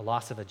be a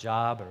loss of a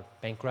job or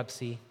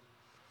bankruptcy,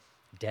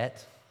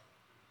 debt.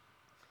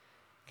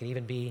 It can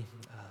even be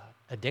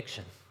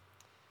addiction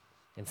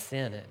and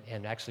sin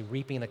and actually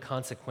reaping the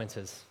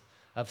consequences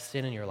of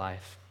sin in your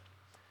life.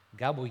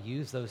 God will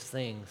use those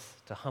things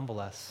to humble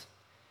us,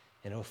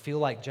 and it'll feel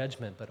like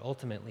judgment, but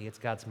ultimately it's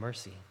God's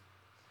mercy.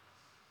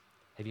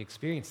 Have you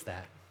experienced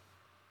that?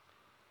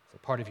 Is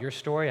it part of your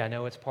story? I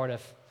know it's part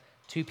of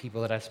two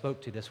people that I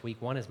spoke to this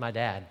week. One is my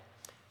dad.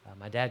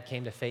 My dad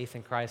came to faith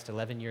in Christ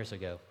 11 years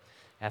ago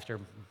after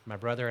my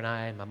brother and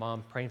I and my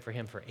mom praying for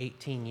him for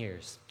 18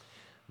 years.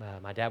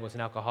 My dad was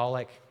an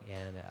alcoholic,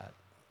 and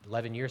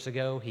 11 years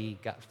ago, he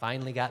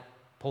finally got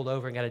pulled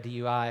over and got a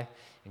DUI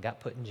and got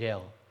put in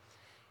jail.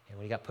 And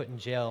when he got put in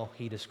jail,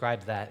 he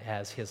described that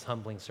as his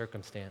humbling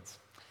circumstance.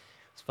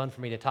 It's fun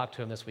for me to talk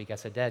to him this week. I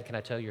said, Dad, can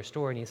I tell your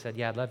story? And he said,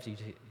 yeah, I'd love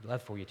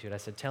for you to. And I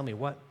said, tell me,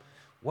 what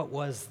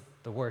was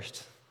the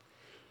worst?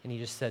 And he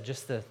just said,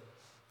 just the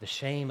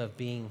shame of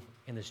being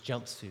in this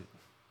jumpsuit.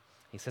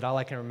 He said, all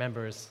I can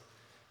remember is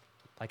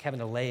like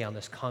having to lay on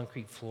this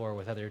concrete floor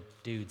with other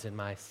dudes in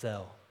my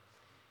cell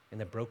and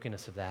the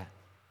brokenness of that.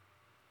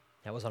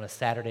 That was on a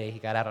Saturday. He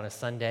got out on a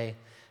Sunday.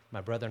 My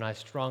brother and I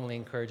strongly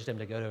encouraged him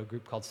to go to a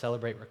group called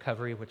Celebrate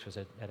Recovery, which was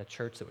at a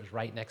church that was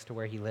right next to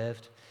where he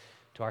lived.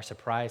 To our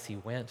surprise, he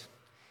went,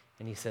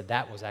 and he said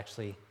that was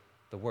actually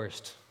the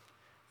worst,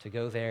 to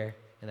go there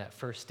and that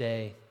first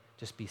day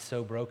just be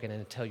so broken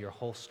and to tell your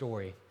whole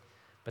story.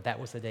 But that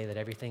was the day that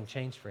everything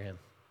changed for him.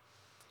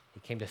 He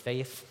came to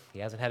faith. He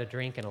hasn't had a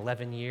drink in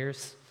 11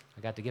 years.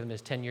 I got to give him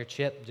his 10-year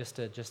chip just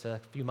a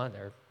few months,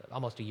 or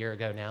almost a year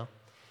ago now.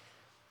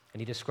 And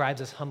he describes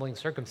this humbling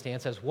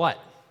circumstance as what?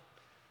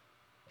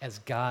 As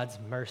God's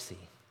mercy,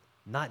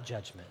 not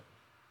judgment.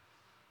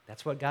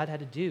 That's what God had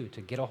to do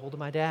to get a hold of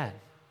my dad.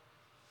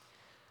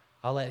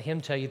 I'll let him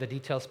tell you the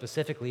details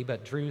specifically,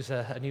 but Drew's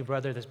a new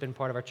brother that's been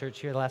part of our church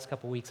here the last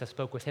couple weeks. I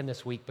spoke with him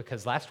this week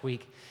because last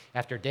week,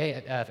 after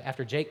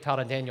Jake taught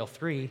on Daniel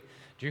 3,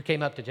 Drew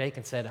came up to Jake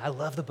and said, I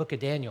love the book of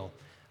Daniel.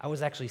 I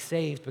was actually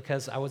saved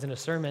because I was in a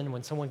sermon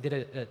when someone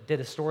did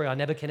a story on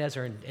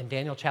Nebuchadnezzar in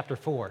Daniel chapter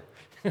 4.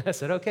 I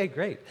said, okay,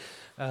 great.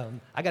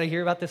 I got to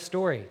hear about this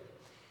story.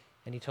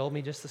 And he told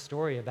me just the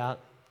story about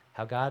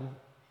how God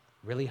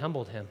really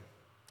humbled him,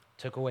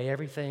 took away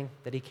everything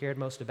that he cared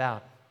most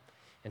about,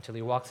 until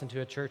he walks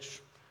into a church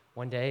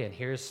one day and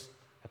hears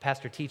a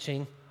pastor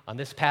teaching on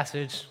this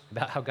passage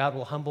about how God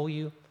will humble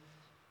you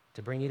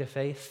to bring you to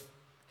faith,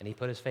 and he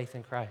put his faith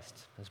in Christ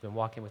and has been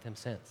walking with him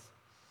since.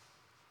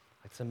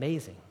 It's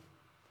amazing.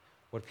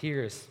 What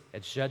appears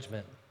as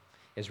judgment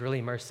is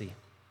really mercy.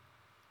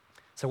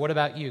 So what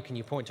about you? Can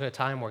you point to a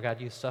time where God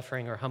used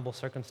suffering or humble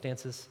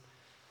circumstances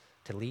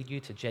to lead you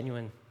to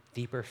genuine,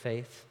 deeper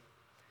faith?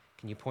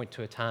 Can you point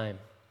to a time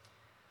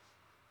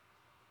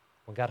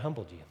when God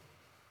humbled you?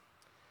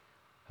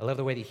 I love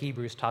the way that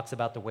Hebrews talks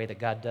about the way that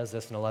God does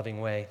this in a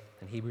loving way.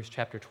 In Hebrews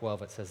chapter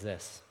 12, it says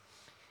this: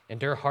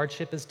 endure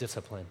hardship as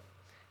discipline.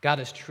 God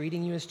is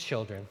treating you as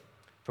children.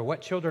 For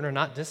what children are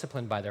not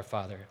disciplined by their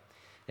father?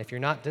 If you're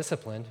not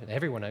disciplined, and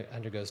everyone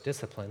undergoes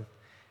discipline,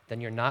 then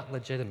you're not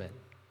legitimate,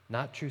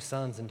 not true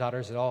sons and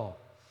daughters at all.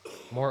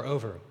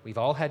 Moreover, we've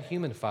all had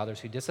human fathers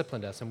who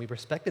disciplined us, and we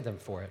respected them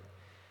for it.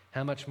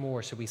 How much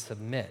more should we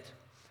submit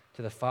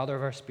to the Father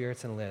of our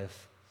spirits and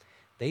live?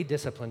 They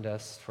disciplined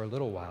us for a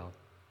little while,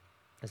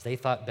 as they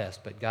thought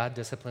best, but God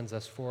disciplines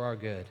us for our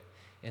good,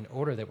 in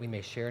order that we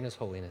may share in his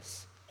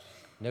holiness.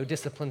 No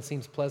discipline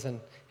seems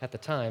pleasant at the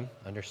time,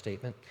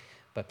 understatement,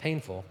 but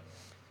painful.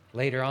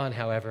 Later on,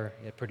 however,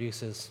 it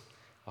produces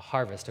a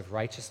harvest of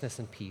righteousness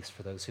and peace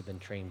for those who've been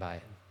trained by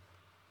it.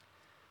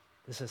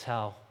 This is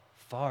how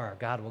far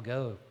God will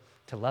go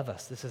to love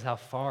us. This is how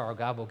far our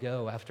God will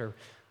go after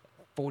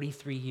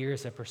 43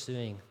 years of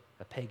pursuing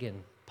a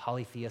pagan,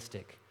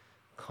 polytheistic,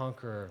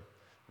 conqueror,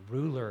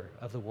 ruler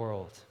of the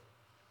world.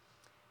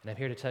 And I'm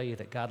here to tell you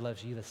that God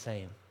loves you the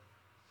same.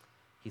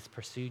 He's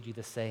pursued you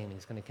the same.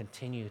 He's going to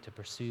continue to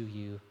pursue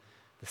you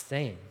the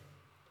same.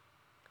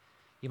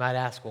 You might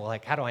ask, well,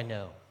 how do I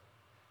know?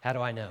 How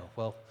do I know?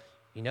 Well,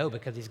 you know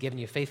because he's given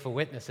you faithful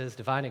witnesses,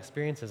 divine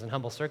experiences, and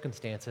humble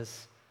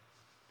circumstances.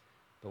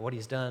 But what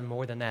he's done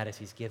more than that is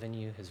he's given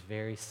you his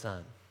very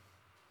son.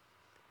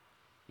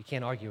 You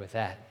can't argue with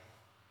that.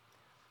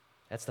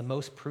 That's the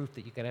most proof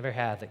that you can ever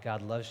have that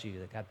God loves you,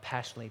 that God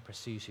passionately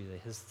pursues you,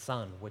 that his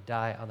son would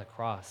die on the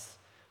cross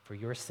for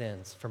your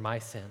sins, for my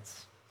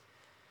sins.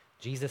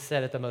 Jesus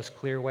said it the most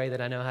clear way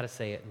that I know how to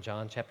say it in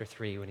John chapter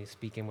 3 when he's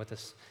speaking with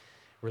this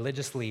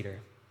religious leader.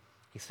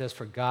 He says,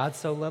 "For God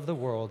so loved the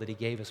world that he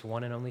gave his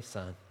one and only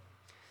Son,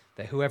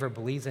 that whoever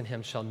believes in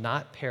him shall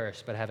not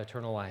perish but have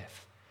eternal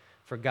life.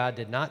 For God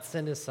did not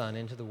send his Son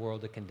into the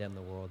world to condemn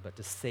the world, but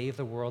to save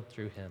the world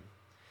through him.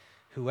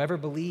 Whoever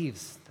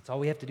believes," that's all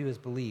we have to do is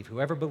believe,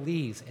 "whoever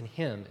believes in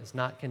him is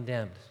not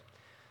condemned,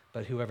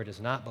 but whoever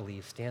does not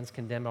believe stands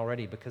condemned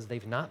already because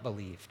they've not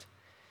believed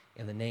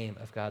in the name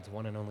of God's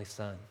one and only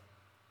Son."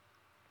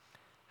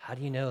 How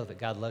do you know that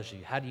God loves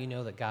you? How do you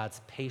know that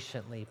God's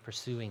patiently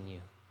pursuing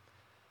you?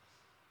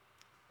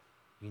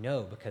 You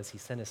know because he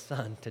sent his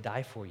Son to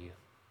die for you.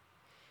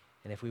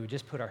 And if we would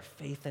just put our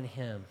faith in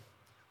him,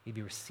 we'd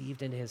be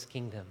received into his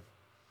kingdom.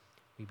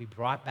 We'd be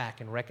brought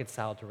back and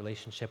reconciled to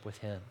relationship with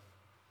him.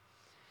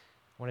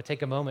 I want to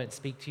take a moment and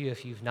speak to you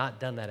if you've not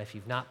done that, if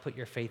you've not put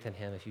your faith in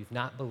him, if you've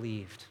not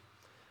believed.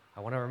 I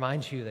want to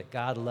remind you that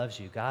God loves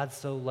you. God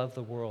so loved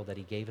the world that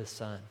he gave his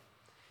Son.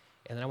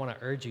 And then I want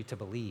to urge you to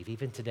believe,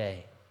 even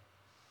today.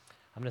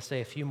 I'm going to say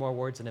a few more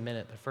words in a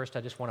minute, but first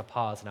I just want to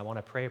pause and I want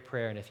to pray a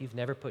prayer. And if you've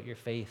never put your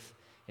faith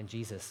in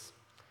Jesus,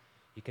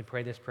 you can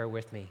pray this prayer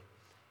with me,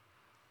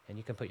 and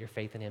you can put your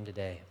faith in him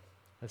today.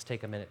 Let's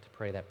take a minute to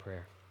pray that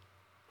prayer.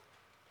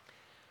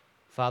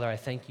 Father, I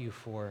thank you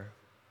for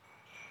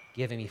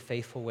giving me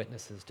faithful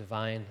witnesses,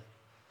 divine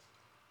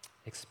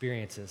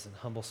experiences, and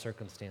humble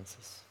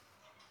circumstances.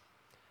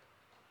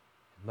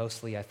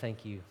 Mostly, I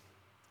thank you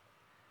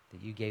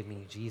that you gave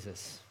me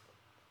Jesus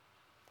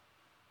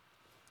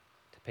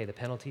to pay the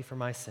penalty for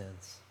my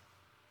sins.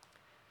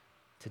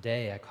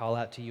 Today, I call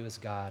out to you as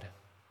God.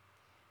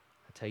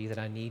 I tell you that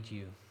I need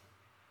you.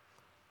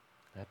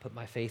 And I put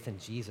my faith in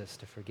Jesus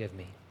to forgive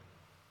me.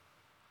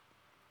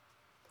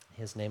 In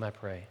his name I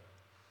pray.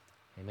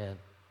 Amen.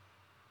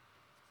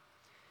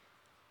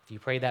 If you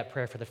prayed that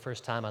prayer for the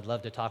first time, I'd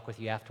love to talk with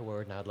you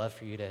afterward, and I'd love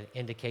for you to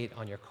indicate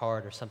on your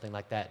card or something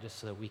like that, just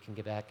so that we can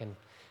get back in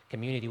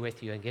community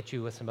with you and get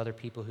you with some other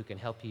people who can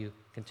help you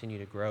continue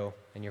to grow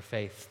in your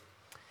faith.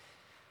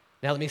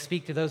 Now let me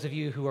speak to those of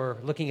you who are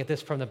looking at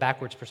this from the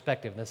backwards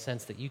perspective, in the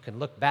sense that you can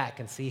look back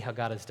and see how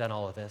God has done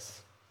all of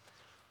this.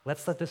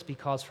 Let's let this be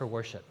cause for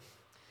worship.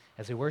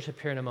 As we worship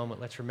here in a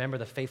moment, let's remember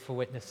the faithful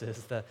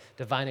witnesses, the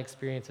divine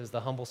experiences,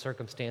 the humble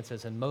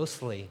circumstances, and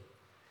mostly,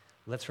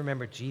 let's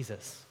remember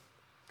Jesus,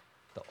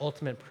 the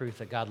ultimate proof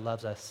that God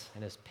loves us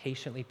and is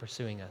patiently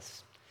pursuing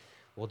us.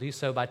 We'll do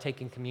so by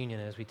taking communion.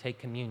 And as we take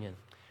communion,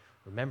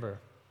 remember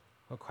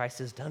what Christ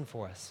has done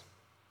for us.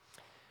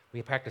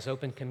 We practice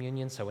open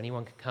communion, so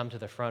anyone can come to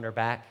the front or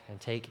back and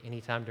take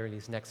any time during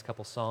these next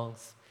couple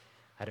songs.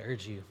 I'd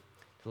urge you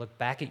to look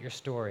back at your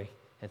story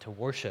and to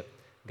worship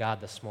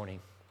God this morning.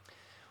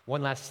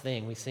 One last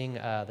thing, we sing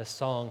this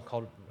song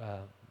called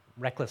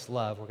Reckless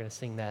Love. We're going to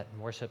sing that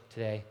in worship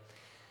today.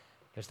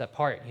 There's that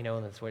part,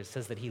 that's where it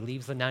says that he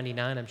leaves the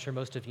 99. I'm sure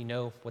most of you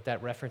know what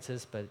that reference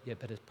is, but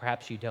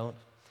perhaps you don't.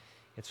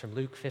 It's from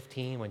Luke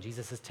 15 when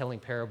Jesus is telling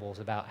parables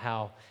about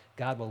how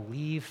God will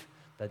leave,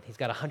 that he's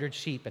got 100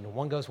 sheep and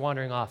one goes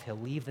wandering off. He'll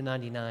leave the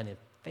 99 and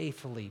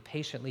faithfully,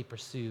 patiently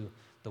pursue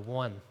the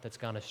one that's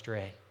gone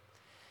astray.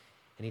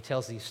 And he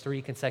tells these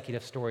 3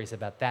 consecutive stories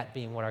about that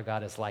being what our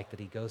God is like, that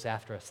he goes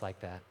after us like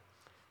that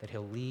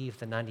he'll leave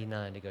the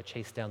 99 to go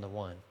chase down the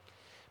one.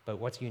 But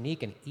what's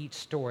unique in each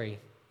story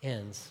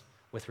ends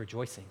with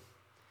rejoicing.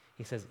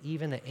 He says,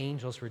 even the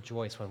angels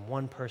rejoice when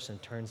one person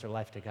turns their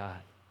life to God.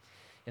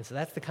 And so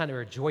that's the kind of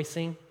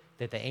rejoicing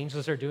that the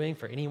angels are doing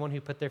for anyone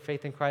who put their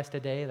faith in Christ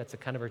today. That's the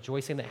kind of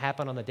rejoicing that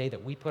happened on the day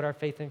that we put our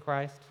faith in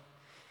Christ.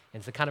 And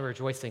it's the kind of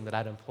rejoicing that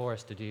I'd implore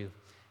us to do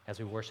as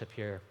we worship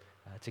here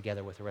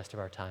together with the rest of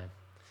our time.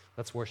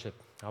 Let's worship.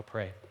 I'll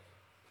pray.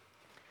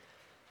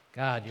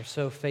 God, you're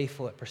so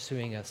faithful at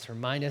pursuing us.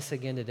 Remind us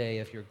again today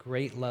of your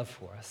great love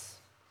for us.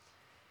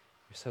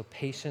 You're so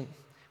patient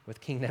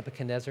with King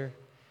Nebuchadnezzar,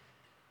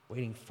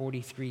 waiting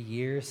 43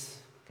 years,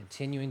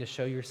 continuing to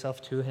show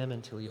yourself to him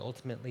until he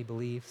ultimately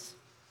believes.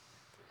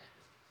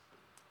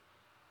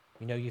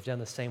 We know you've done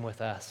the same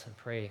with us, and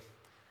pray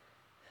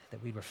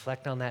that we'd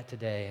reflect on that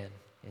today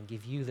and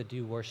give you the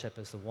due worship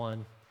as the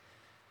one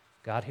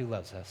God who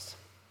loves us.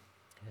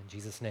 In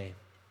Jesus' name,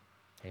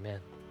 amen.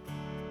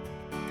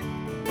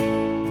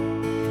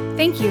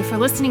 Thank you for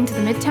listening to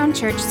the Midtown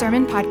Church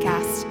Sermon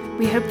Podcast.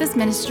 We hope this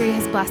ministry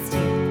has blessed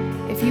you.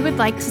 If you would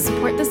like to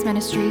support this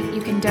ministry,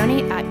 you can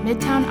donate at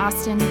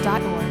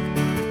midtownaustin.org.